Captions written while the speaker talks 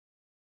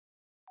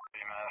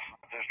EMS,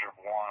 District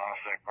 1 on a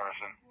sick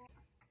person,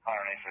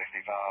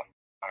 165,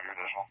 5-year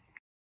additional.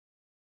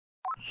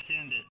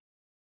 Send it.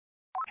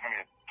 It's going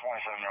to be a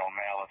 27-year-old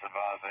male that's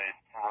advised a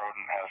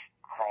rodent has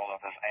crawled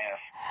up his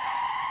anus.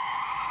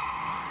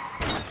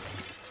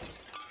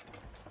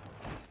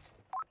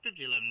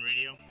 5011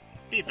 radio.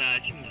 Be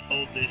advised, you can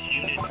hold this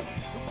unit out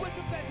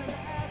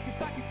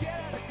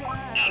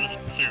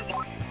of service.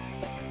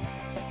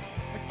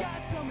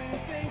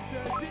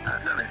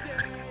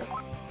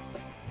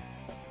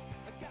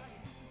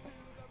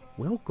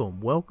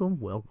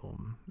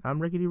 Welcome. I'm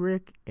Rickety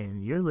Rick,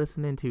 and you're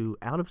listening to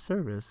Out of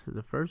Service,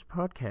 the first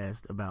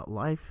podcast about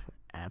life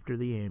after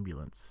the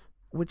ambulance,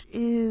 which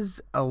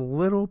is a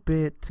little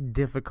bit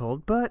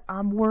difficult, but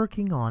I'm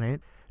working on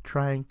it,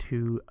 trying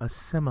to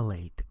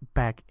assimilate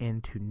back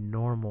into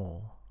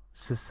normal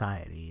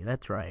society.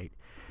 That's right.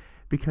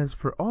 Because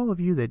for all of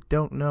you that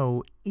don't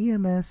know,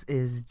 EMS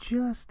is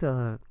just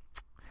a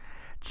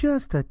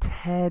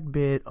tad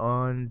bit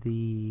on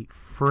the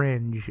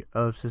fringe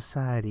of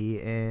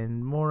society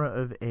and more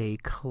of a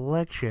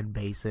collection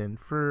basin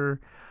for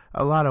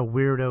a lot of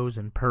weirdos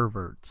and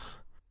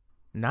perverts.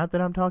 Not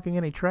that I'm talking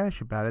any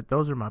trash about it,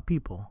 those are my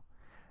people.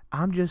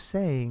 I'm just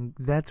saying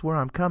that's where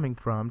I'm coming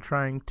from,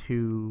 trying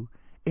to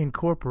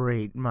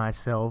incorporate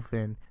myself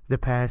in the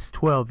past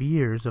 12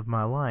 years of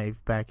my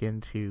life back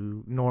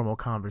into normal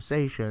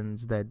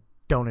conversations that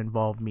don't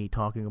involve me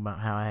talking about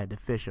how I had to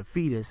fish a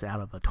fetus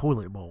out of a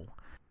toilet bowl.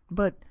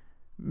 But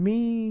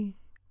me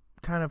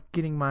kind of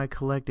getting my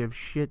collective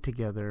shit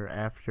together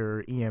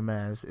after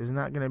EMS is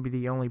not going to be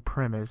the only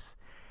premise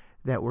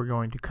that we're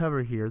going to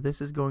cover here.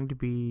 This is going to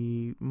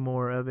be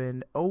more of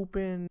an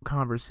open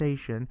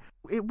conversation.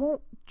 It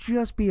won't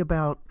just be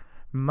about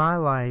my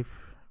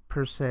life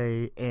per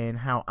se and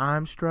how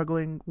I'm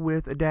struggling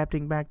with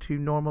adapting back to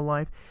normal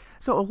life.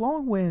 So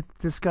along with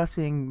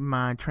discussing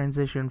my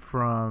transition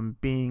from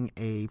being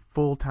a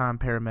full-time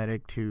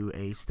paramedic to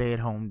a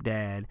stay-at-home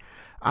dad,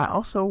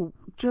 I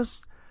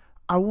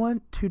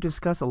want to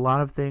discuss a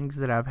lot of things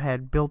that I've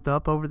had built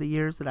up over the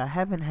years that I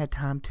haven't had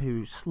time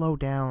to slow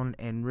down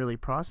and really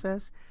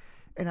process.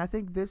 And I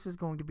think this is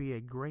going to be a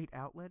great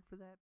outlet for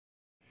that.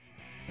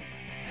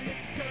 And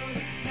it's a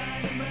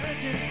COVID-19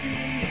 emergency.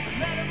 It's a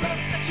matter of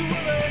sexual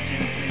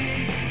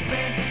urgency. It's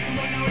been so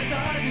long now it's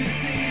hard to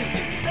see.